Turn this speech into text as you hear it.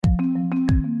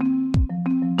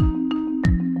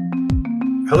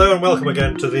Hello and welcome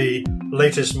again to the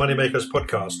latest Moneymakers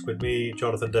podcast with me,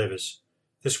 Jonathan Davis.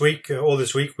 This week,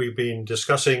 we've been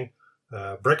discussing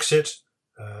Brexit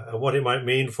and what it might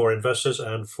mean for investors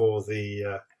and for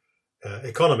the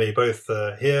economy, both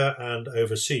here and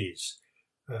overseas.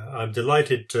 I'm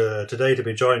delighted today to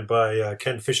be joined by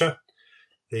Ken Fisher,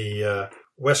 the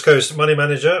West Coast money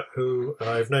manager who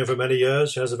I've known for many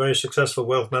years. He has a very successful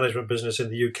wealth management business in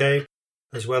the UK,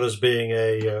 as well as being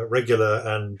a regular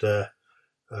and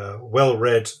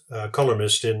well-read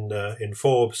columnist in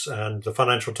Forbes and the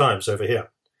Financial Times over here.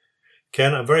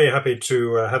 Ken, I'm very happy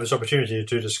to have this opportunity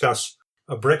to discuss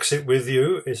Brexit with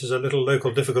you. This is a little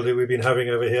local difficulty we've been having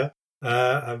over here.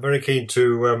 I'm very keen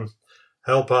to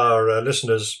help our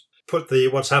listeners put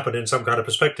what's happened in some kind of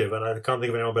perspective, and I can't think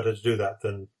of anyone better to do that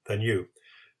than you.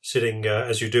 Sitting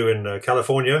as you do in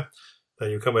California,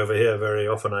 you come over here very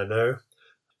often, I know.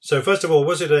 So first of all,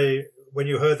 when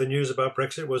you heard the news about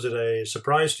Brexit, was it a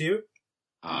surprise to you?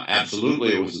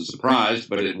 Absolutely, it was a surprise,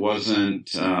 but it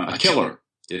wasn't a killer.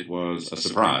 It was a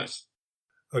surprise.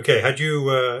 Okay, had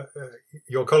you,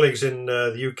 your colleagues in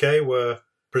the UK were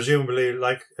presumably,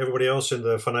 like everybody else in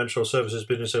the financial services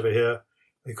business over here,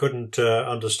 they couldn't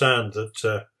understand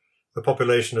that the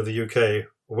population of the UK,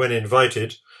 when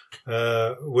invited,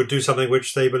 would do something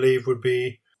which they believe would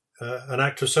be an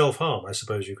act of self-harm, I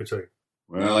suppose you could say.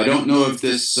 Well, I don't know if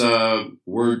this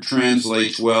word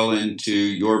translates well into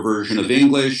your version of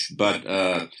English, but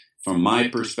from my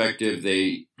perspective,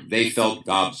 they felt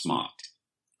gobsmacked,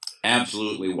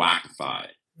 absolutely wackified.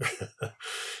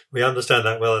 We understand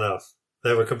that well enough.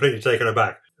 They were completely taken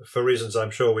aback for reasons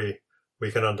I'm sure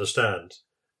we can understand.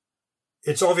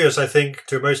 It's obvious, I think,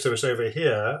 to most of us over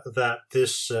here that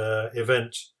this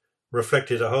event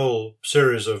reflected a whole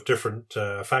series of different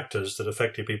factors that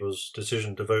affected people's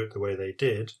decision to vote the way they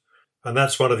did. And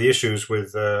that's one of the issues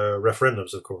with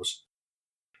referendums, of course.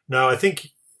 Now, I think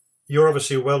you're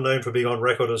obviously well known for being on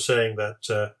record as saying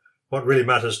that what really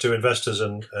matters to investors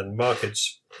and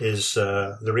markets is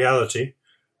the reality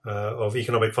of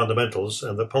economic fundamentals,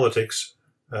 and that politics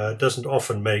doesn't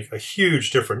often make a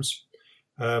huge difference.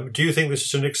 Do you think this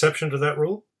is an exception to that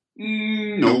rule?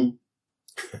 No.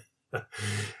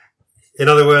 In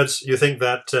other words, you think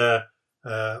that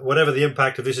whatever the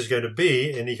impact of this is going to be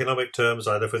in economic terms,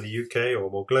 either for the UK or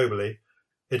more globally,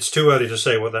 it's too early to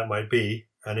say what that might be.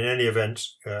 And in any event,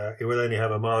 it will only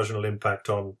have a marginal impact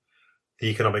on the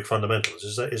economic fundamentals.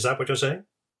 Is that what you're saying?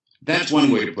 That's one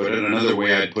way to put it. Another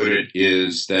way I'd put it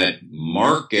is that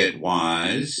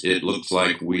market-wise, it looks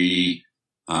like we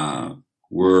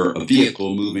were a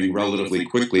vehicle moving relatively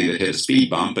quickly that hit a speed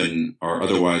bump and are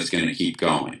otherwise going to keep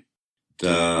going.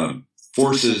 The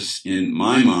forces in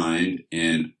my mind,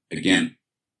 and again,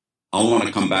 I want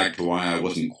to come back to why I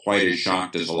wasn't quite as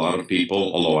shocked as a lot of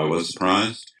people, although I was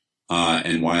surprised,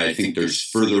 and why I think there's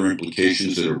further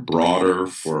implications that are broader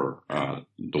for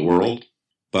the world.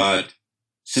 But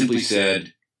simply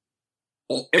said,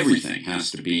 everything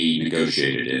has to be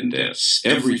negotiated in this.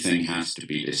 Everything has to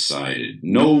be decided.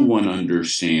 No one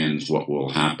understands what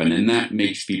will happen, and that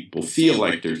makes people feel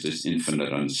like there's this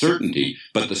infinite uncertainty.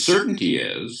 But the certainty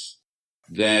is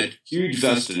that huge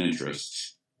vested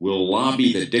interests will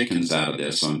lobby the dickens out of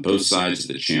this on both sides of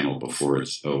the channel before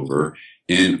it's over.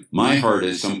 And my heart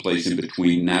is someplace in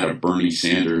between that of Bernie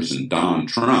Sanders and Donald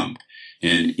Trump.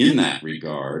 And in that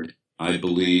regard, I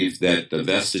believe that the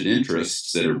vested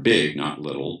interests that are big, not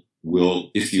little, will,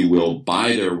 if you will,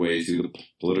 buy their way through the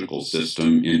political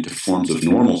system into forms of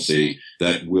normalcy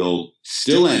that will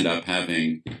still end up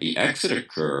having the exit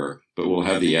occur, but will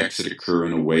have the exit occur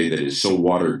in a way that is so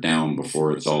watered down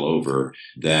before it's all over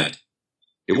that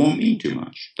it won't mean too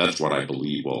much. That's what I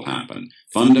believe will happen.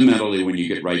 Fundamentally, when you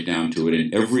get right down to it,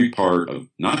 in every part of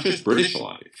not just British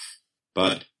life,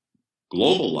 but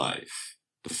global life,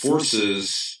 the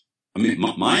forces, I mean,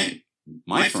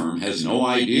 my firm has no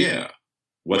idea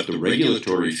what the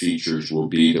regulatory features will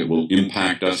be that will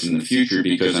impact us in the future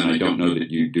because, and I don't know that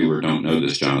you do or don't know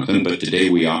this, Jonathan, but today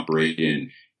we operate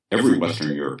in every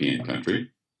Western European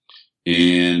country,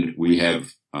 and we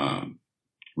have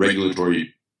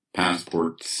regulatory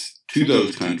passports to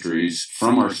those countries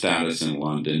from our status in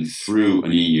London through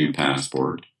an EU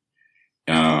passport.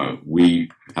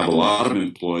 We have a lot of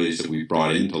employees that we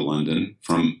brought into London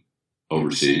from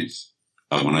overseas.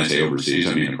 When I say overseas,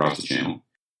 I mean across the channel.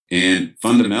 And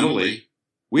fundamentally,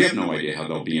 we have no idea how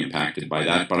they'll be impacted by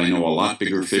that, but I know a lot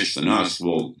bigger fish than us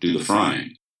will do the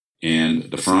frying.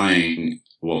 And the frying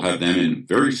will have them in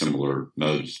very similar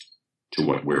modes to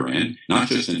what we're in, not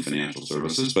just in financial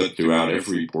services, but throughout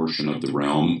every portion of the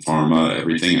realm, pharma,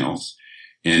 everything else.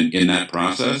 And in that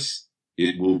process,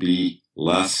 it will be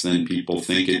less than people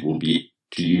think it will be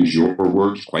to use your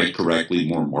words quite correctly,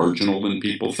 more marginal than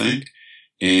people think,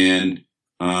 and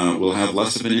will have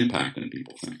less of an impact than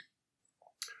people think.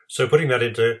 So putting that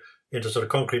into sort of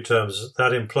concrete terms,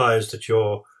 that implies that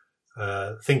you're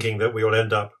thinking that we will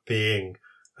end up being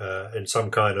in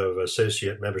some kind of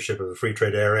associate membership of a free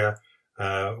trade area,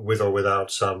 with or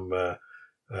without some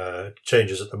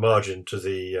changes at the margin to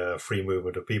the free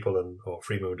movement of people or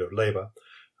free movement of labor,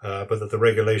 but that the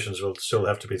regulations will still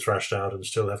have to be thrashed out and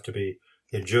still have to be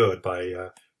endured by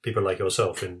people like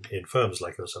yourself in firms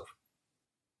like yourself.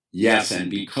 Yes, and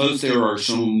because there are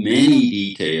so many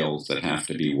details that have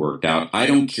to be worked out, I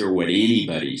don't care what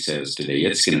anybody says today,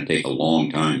 it's going to take a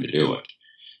long time to do it.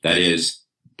 That is,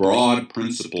 broad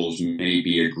principles may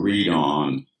be agreed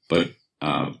on, but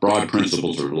broad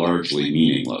principles are largely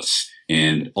meaningless.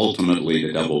 And ultimately,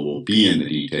 the devil will be in the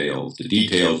details. The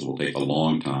details will take a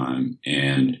long time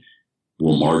and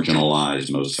will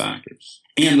marginalize most factors.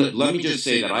 And let me just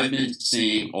say that I've been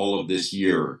saying all of this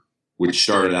year, which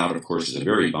started out, of course, as a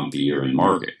very bumpy year in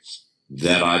markets,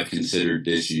 that I've considered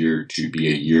this year to be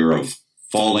a year of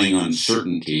falling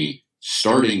uncertainty,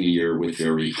 starting the year with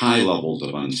very high levels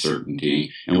of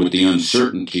uncertainty, and with the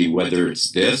uncertainty, whether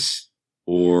it's this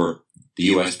or the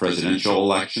U.S. presidential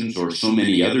elections or so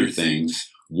many other things,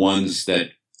 ones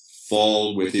that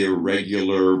fall with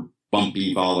irregular,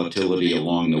 bumpy volatility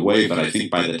along the way. But I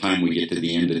think by the time we get to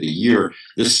the end of the year,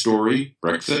 this story,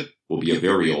 Brexit, will be a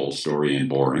very old story and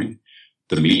boring.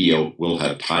 The media will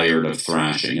have tired of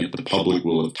thrashing it. The public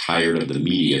will have tired of the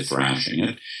media thrashing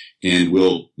it. And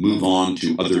we'll move on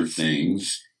to other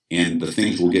things. And the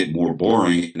things will get more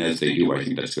boring. And as they do, I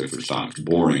think that's good for stocks.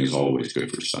 Boring is always good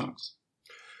for stocks.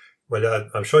 Well,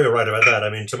 I'm sure you're right about that. I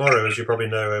mean, tomorrow, as you probably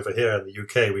know, over here in the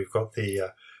UK, we've got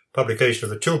the publication of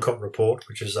the Chilcot Report,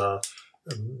 which is our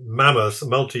mammoth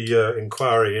multi-year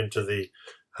inquiry into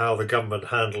how the government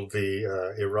handled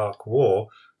the Iraq war,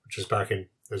 which is back in,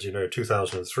 as you know,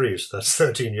 2003. So that's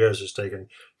 13 years it's taken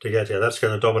to get here. That's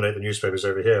going to dominate the newspapers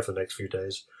over here for the next few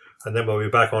days. And then we'll be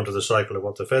back onto the cycle of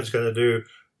what the Fed's going to do.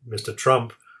 Mr.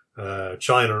 Trump,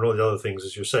 China, and all the other things,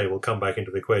 as you say, will come back into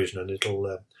the equation, and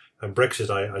and Brexit,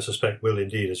 I suspect, will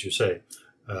indeed, as you say,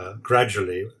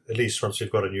 gradually, at least once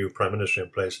we've got a new prime minister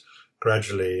in place,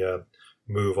 gradually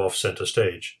move off centre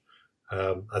stage.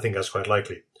 I think that's quite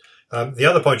likely. The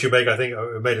other point you make, I think,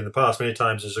 I've made in the past many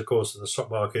times, is, of course, that the stock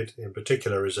market in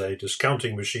particular is a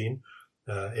discounting machine.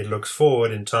 It looks forward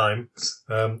in time,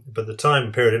 but the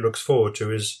time period it looks forward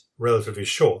to is relatively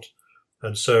short.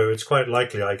 And so it's quite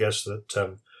likely, I guess,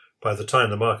 that by the time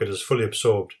the market has fully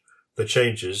absorbed the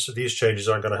changes, these changes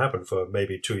aren't going to happen for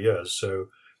maybe 2 years. So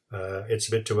it's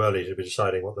a bit too early to be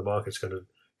deciding what the market's going to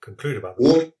conclude about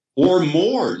that. Or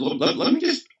more. Let me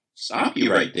just stop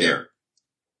you right there.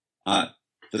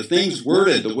 The thing's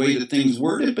worded the way the thing's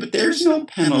worded, but there's no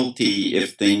penalty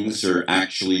if things are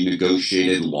actually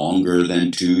negotiated longer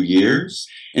than 2 years.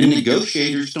 And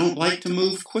negotiators don't like to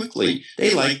move quickly.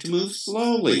 They like to move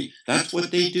slowly. That's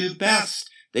what they do best.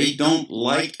 They don't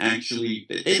like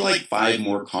they like 5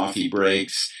 more coffee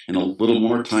breaks and a little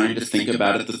more time to think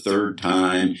about it the third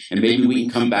time, and maybe we can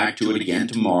come back to it again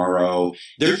tomorrow.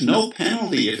 There's no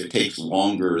penalty if it takes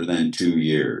longer than 2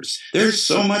 years. There's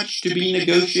so much to be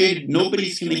negotiated.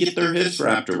 Nobody's going to get their heads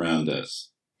wrapped around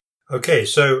this. Okay,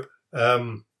 so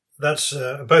that's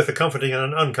both a comforting and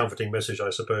an uncomforting message, I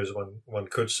suppose one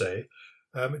could say.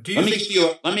 Let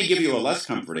me give you a less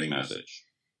comforting message.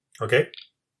 Okay.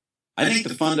 I think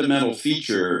the fundamental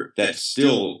feature that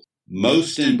still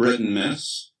most in Britain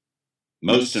miss,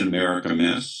 most in America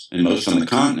miss, and most on the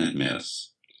continent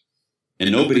miss,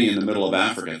 and nobody in the middle of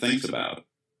Africa thinks about,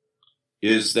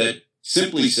 is that,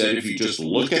 simply said, if you just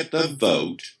look at the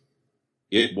vote,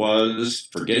 it was,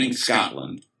 forgetting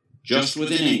Scotland, just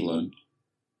within England,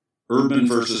 urban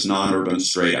versus non-urban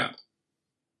straight up.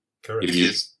 Correct.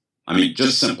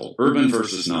 Just simple, urban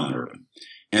versus non-urban.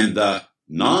 And the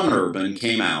non-urban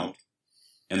came out,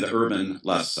 and the urban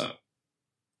less so.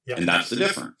 Yep. And that's the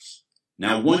difference.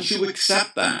 Now, once you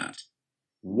accept that,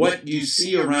 what you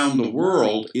see around the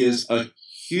world is a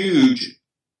huge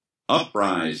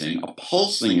uprising, a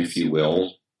pulsing, if you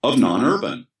will, of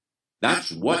non-urban.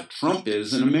 That's what Trump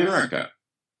is in America.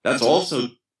 That's also,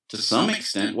 to some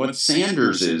extent, what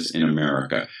Sanders is in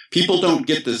America. People don't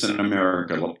get this in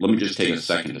America. Let me just take a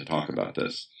second to talk about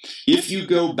this. If you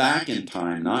go back in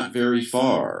time, not very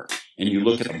far, and you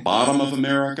look at the bottom of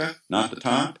America, not the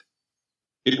top,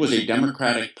 it was a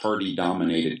Democratic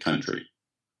Party-dominated country,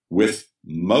 with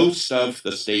most of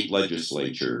the state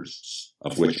legislatures,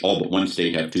 of which all but one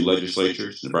state have 2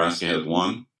 legislatures, Nebraska has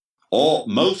 1,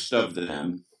 most of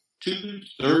them,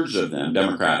 2/3 of them,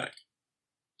 Democratic.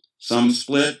 Some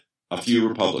split, a few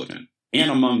Republican, and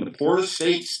among the poorest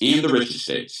states and the richest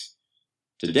states.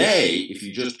 Today, if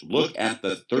you just look at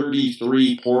the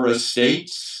 33 poorest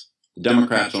states, the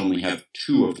Democrats only have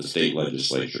 2 of the state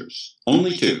legislatures.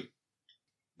 Only 2.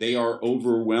 They are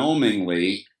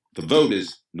overwhelmingly, the vote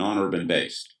is non-urban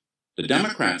based. The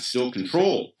Democrats still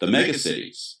control the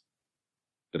megacities,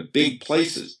 the big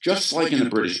places, just like in the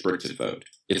British Brexit vote.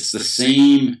 It's the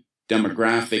same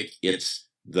demographic. It's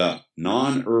the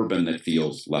non-urban that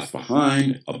feels left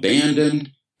behind,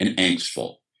 abandoned, and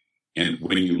angstful. And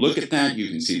when you look at that, you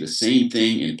can see the same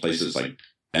thing in places like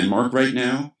Denmark right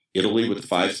now, Italy with the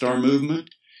 5-star movement.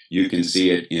 You can see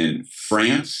it in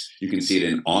France. You can see it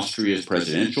in Austria's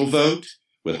presidential vote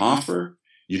with Hofer.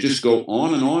 You just go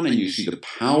on, and you see the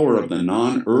power of the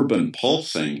non-urban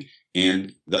pulsing,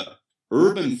 and the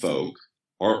urban folk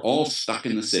are all stuck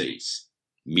in the cities.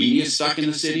 Media is stuck in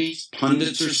the cities.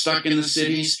 Pundits are stuck in the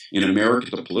cities. In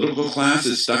America, the political class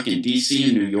is stuck in D.C.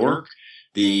 and New York.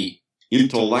 The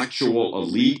intellectual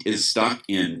elite is stuck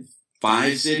in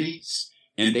 5 cities,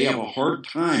 and they have a hard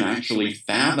time actually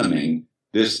fathoming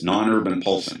this non-urban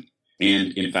pulsing.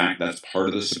 And in fact, that's part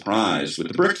of the surprise with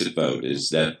the Brexit vote, is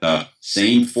that the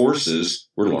same forces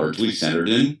were largely centered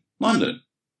in London.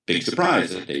 Big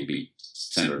surprise that they'd be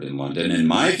centered in London. And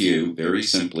my view, very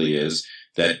simply, is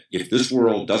that if this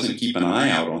world doesn't keep an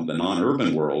eye out on the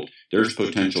non-urban world, there's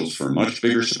potentials for much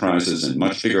bigger surprises and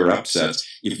much bigger upsets.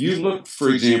 If you look, for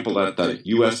example, at the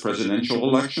U.S. presidential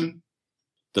election,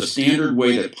 the standard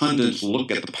way that pundits look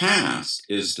at the past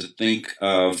is to think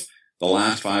of the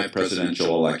last 5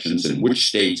 presidential elections and which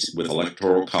states with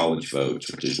electoral college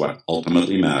votes, which is what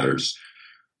ultimately matters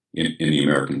in the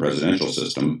American presidential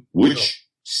system, which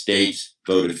states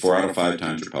voted 4 out of 5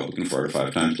 times Republican, 4 out of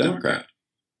 5 times Democrat.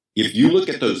 If you look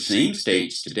at those same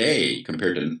states today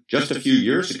compared to just a few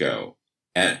years ago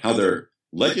at how their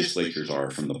legislatures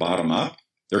are from the bottom up,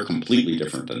 they're completely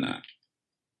different than that.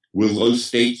 Will those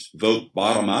states vote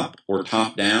bottom up or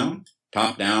top down?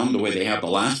 Top down the way they have the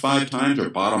last 5 times, or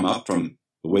bottom up from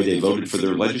the way they voted for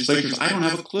their legislatures? I don't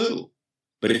have a clue.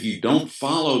 But if you don't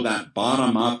follow that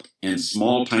bottom up and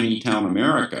small, tiny town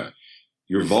America,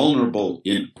 you're vulnerable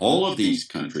in all of these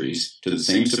countries to the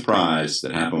same surprise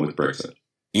that happened with Brexit.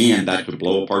 And that could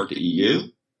blow apart the EU.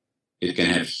 It can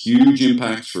have huge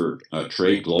impacts for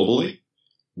trade globally.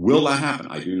 Will that happen?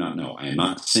 I do not know. I am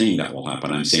not saying that will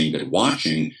happen. I'm saying that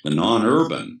watching the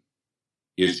non-urban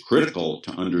is critical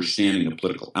to understanding the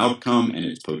political outcome and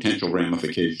its potential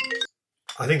ramifications.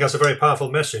 I think that's a very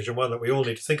powerful message, and one that we all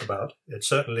need to think about. It's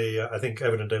certainly, I think,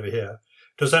 evident over here.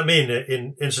 Does that mean,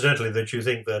 incidentally, that you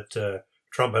think that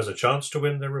Trump has a chance to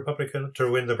win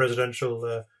the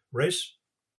presidential race?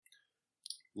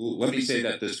 Let me say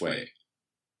that this way.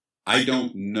 I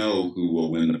don't know who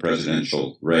will win the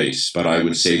presidential race, but I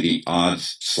would say the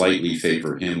odds slightly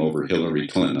favor him over Hillary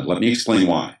Clinton. Let me explain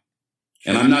why.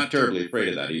 And I'm not terribly afraid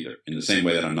of that either, in the same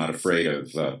way that I'm not afraid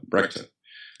of Brexit.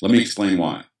 Let me explain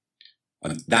why.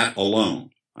 That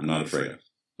alone, I'm not afraid of.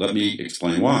 Let me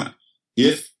explain why.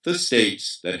 If the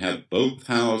states that have both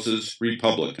houses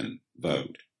Republican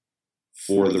vote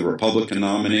for the Republican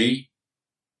nominee,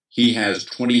 he has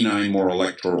 29 more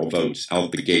electoral votes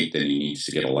out the gate than he needs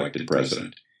to get elected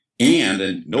president.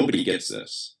 And nobody gets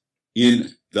this,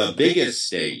 in the biggest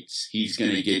states, he's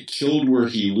going to get killed where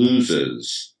he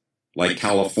loses, like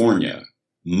California,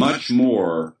 much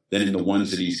more than in the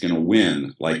ones that he's going to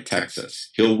win, like Texas.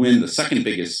 He'll win the second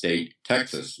biggest state,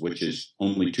 Texas, which is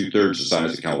only 2/3 the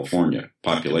size of California,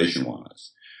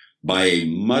 population-wise, by a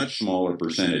much smaller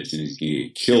percentage than he's going to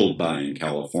get killed by in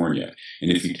California.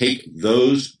 And if you take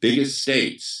those biggest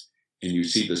states and you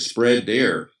see the spread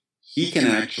there, he can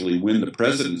actually win the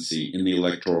presidency in the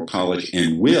Electoral College,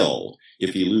 and will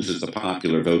if he loses the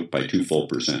popular vote by 2 full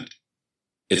percent.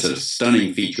 It's a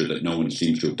stunning feature that no one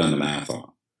seems to have done the math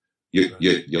on.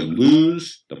 You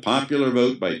lose the popular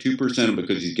vote by 2%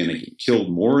 because he's going to get killed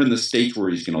more in the states where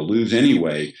he's going to lose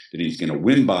anyway than he's going to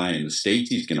win by in the states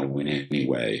he's going to win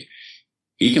anyway.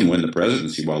 He can win the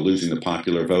presidency while losing the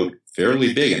popular vote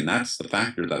fairly big, and that's the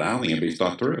factor that Allingham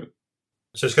thought through.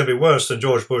 So it's going to be worse than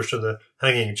George Bush and the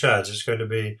hanging chads. It's going to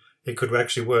be, it could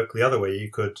actually work the other way.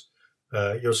 You could,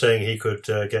 you're saying he could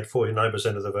get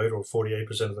 49% of the vote or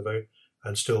 48% of the vote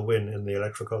and still win in the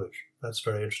Electoral College. That's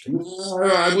very interesting.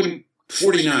 I wouldn't,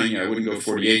 49, I wouldn't go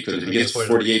 48, because if he gets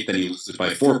 48, then he loses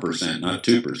by 4%, not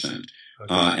 2%. Okay.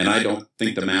 And I don't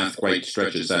think the math quite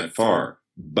stretches that far.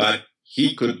 But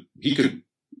it could be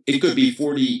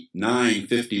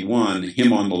 49-51,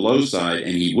 him on the low side,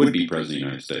 and he would be president of the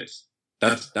United States.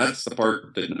 That's the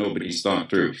part that nobody's thought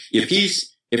through. If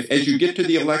as you get to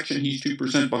the election, he's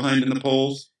 2% behind in the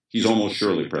polls, he's almost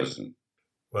surely president.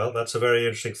 Well, that's a very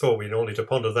interesting thought. We all need to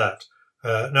ponder that.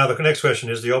 Now, the next question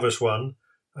is the obvious one,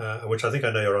 which I think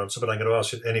I know your answer, but I'm going to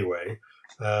ask it anyway.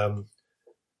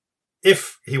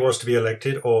 If he was to be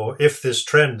elected, or if this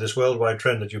trend, this worldwide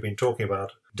trend that you've been talking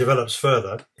about, develops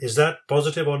further, is that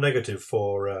positive or negative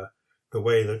for the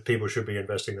way that people should be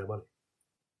investing their money?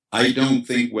 I don't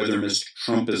think whether Mr.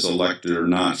 Trump is elected or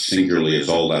not singularly is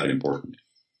all that important.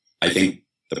 I think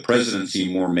the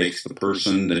presidency more makes the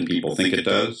person than people think it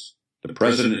does. The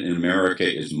president in America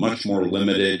is much more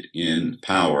limited in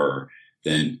power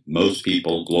than most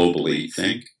people globally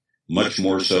think, much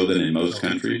more so than in most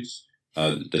countries.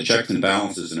 The checks and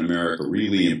balances in America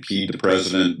really impede the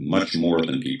president much more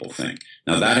than people think.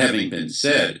 Now, that having been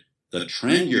said, the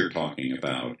trend you're talking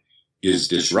about is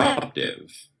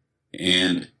disruptive,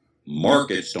 and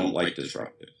markets don't like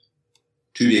disruptive.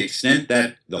 To the extent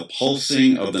that the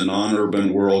pulsing of the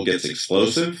non-urban world gets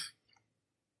explosive,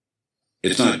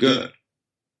 it's not good.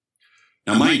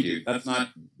 Now, mind you, I'm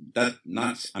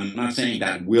not saying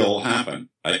that will happen.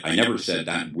 I never said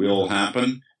that will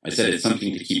happen. I said it's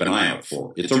something to keep an eye out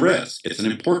for. It's a risk. It's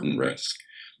an important risk.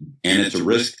 And it's a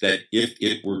risk that, if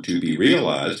it were to be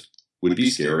realized, would be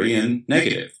scary and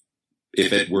negative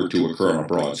if it were to occur on a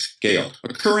broad scale.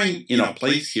 Occurring in a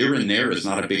place here and there is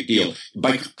not a big deal.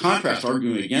 By contrast,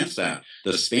 arguing against that,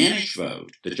 the Spanish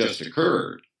vote that just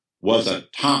occurred was a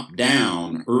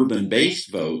top-down, urban-based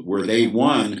vote where they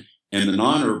won and the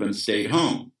non-urban stayed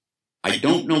home. I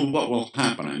don't know what will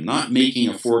happen. I'm not making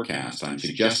a forecast. I'm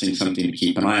suggesting something to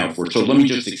keep an eye out for. So let me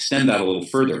just extend that a little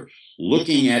further.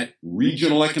 Looking at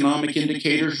regional economic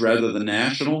indicators rather than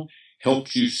national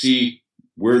helps you see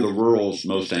where the rural's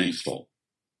most angstful.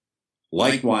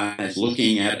 Likewise,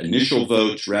 looking at initial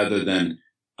votes rather than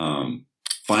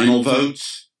final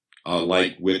votes,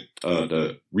 like with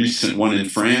the recent one in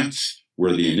France,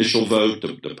 where the initial vote,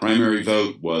 the primary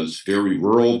vote, was very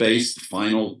rural-based. The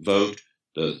final vote,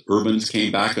 the urbans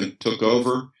came back and took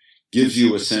over, gives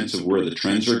you a sense of where the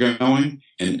trends are going.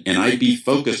 And I'd be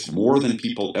focused more than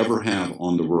people ever have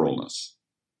on the ruralness.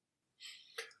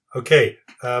 Okay.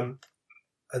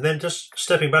 And then just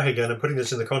stepping back again and putting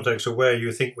this in the context of where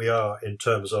you think we are in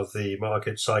terms of the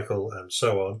market cycle and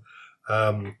so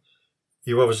on.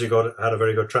 You've obviously had a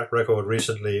very good track record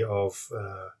recently of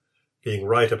being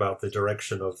right about the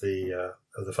direction of the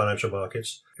financial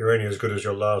markets. You're only as good as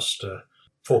your last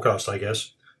forecast, I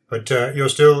guess. But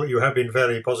you have been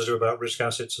fairly positive about risk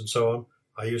assets and so on.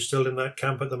 Are you still in that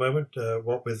camp at the moment?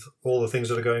 What with all the things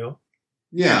that are going on?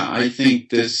 Yeah, I think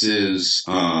this is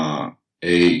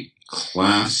a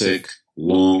classic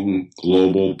long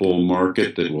global bull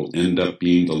market that will end up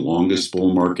being the longest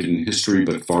bull market in history,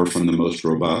 but far from the most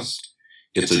robust.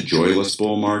 It's a joyless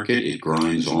bull market. It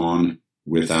grinds on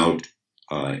without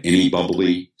any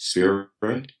bubbly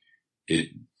spirit.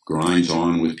 It grinds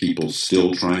on with people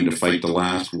still trying to fight the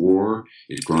last war.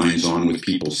 It grinds on with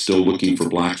people still looking for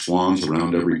black swans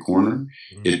around every corner.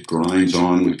 It grinds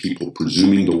on with people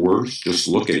presuming the worst. Just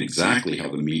look at exactly how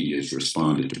the media has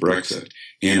responded to Brexit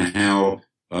and how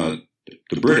the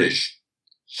British,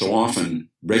 so often,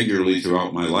 regularly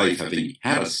throughout my life, having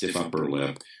had a stiff upper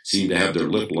lip, seem to have their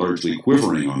lip largely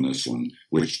quivering on this one,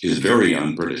 which is very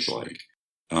un-British-like.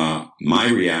 My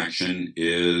reaction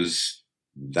is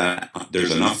that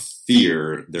there's enough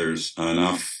fear, there's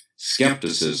enough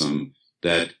skepticism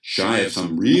that shy of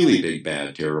some really big,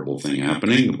 bad, terrible thing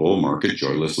happening, the bull market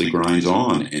joylessly grinds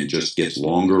on and just gets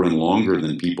longer and longer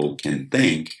than people can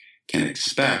think, can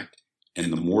expect.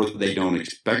 And the more they don't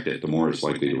expect it, the more it's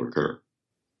likely to occur.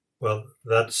 Well,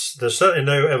 there's certainly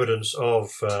no evidence of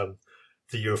the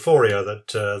euphoria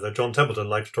that John Templeton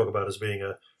liked to talk about as being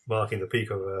marking the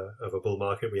peak of a bull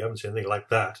market. We haven't seen anything like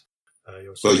that.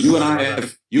 Well, you and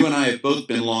I have both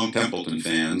been long Templeton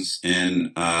fans,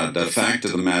 and the fact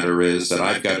of the matter is that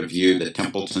I've got a view that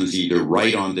Templeton's either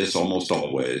right on this almost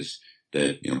always,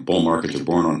 that bull markets are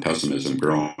born on pessimism,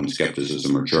 grow on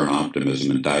skepticism, mature on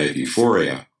optimism, and die of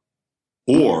euphoria,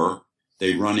 or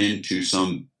they run into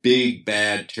some big,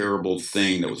 bad, terrible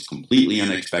thing that was completely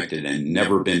unexpected and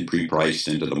never been pre-priced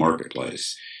into the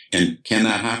marketplace. And can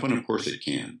that happen? Of course it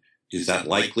can. Is that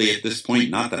likely at this point?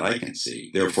 Not that I can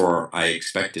see. Therefore, I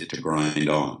expect it to grind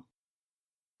on.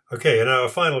 Okay, and now a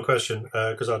final question,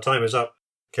 because our time is up,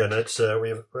 Ken.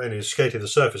 We've only skated the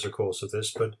surface, of course, of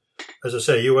this. But as I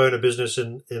say, you own a business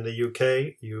in the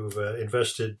UK. You've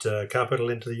invested capital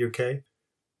into the UK.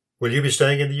 Will you be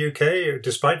staying in the UK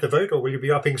despite the vote, or will you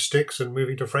be upping sticks and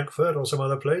moving to Frankfurt or some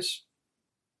other place?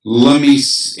 Let me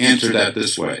answer that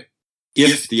this way.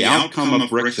 If the outcome of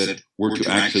Brexit were to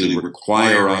actually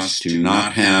require us to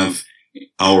not have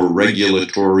our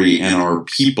regulatory and our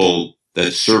people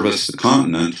that service the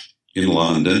continent in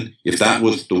London. If that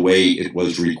was the way it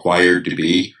was required to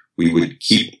be, we would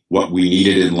keep what we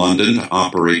needed in London to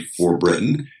operate for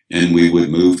Britain, and we would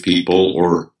move people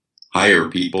or hire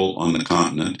people on the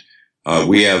continent.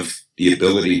 We have the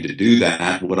ability to do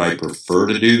that. Would I prefer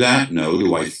to do that? No.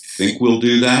 Do I think we'll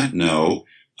do that? No.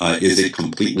 Is it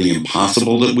completely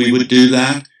impossible that we would do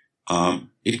that?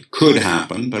 It could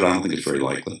happen, but I don't think it's very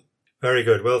likely. Very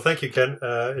good. Well, thank you, Ken.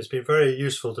 It's been very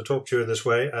useful to talk to you in this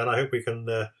way, and I hope we can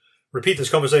repeat this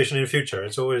conversation in future.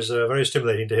 It's always very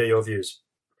stimulating to hear your views.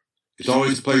 It's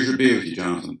always a pleasure to be with you,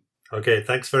 Jonathan. Okay,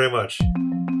 thanks very much.